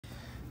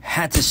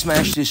Had to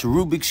smash this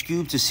Rubik's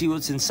Cube to see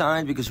what's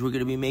inside because we're going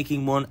to be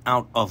making one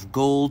out of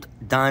gold,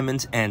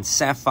 diamonds, and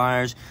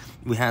sapphires.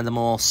 We had them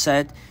all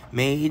set,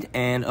 made,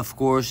 and of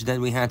course, then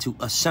we had to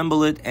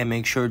assemble it and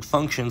make sure it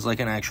functions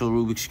like an actual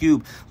Rubik's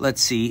Cube.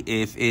 Let's see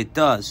if it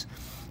does.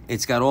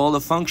 It's got all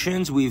the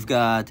functions. We've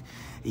got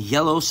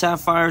yellow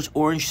sapphires,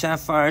 orange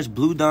sapphires,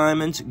 blue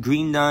diamonds,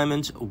 green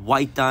diamonds,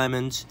 white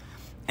diamonds,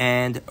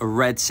 and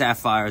red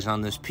sapphires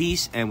on this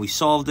piece, and we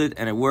solved it,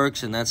 and it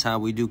works, and that's how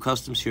we do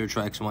customs here at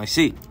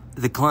TraxNYC.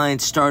 The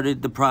client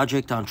started the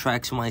project on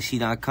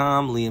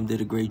TraxNYC.com. Liam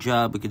did a great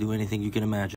job. We could do anything you can imagine.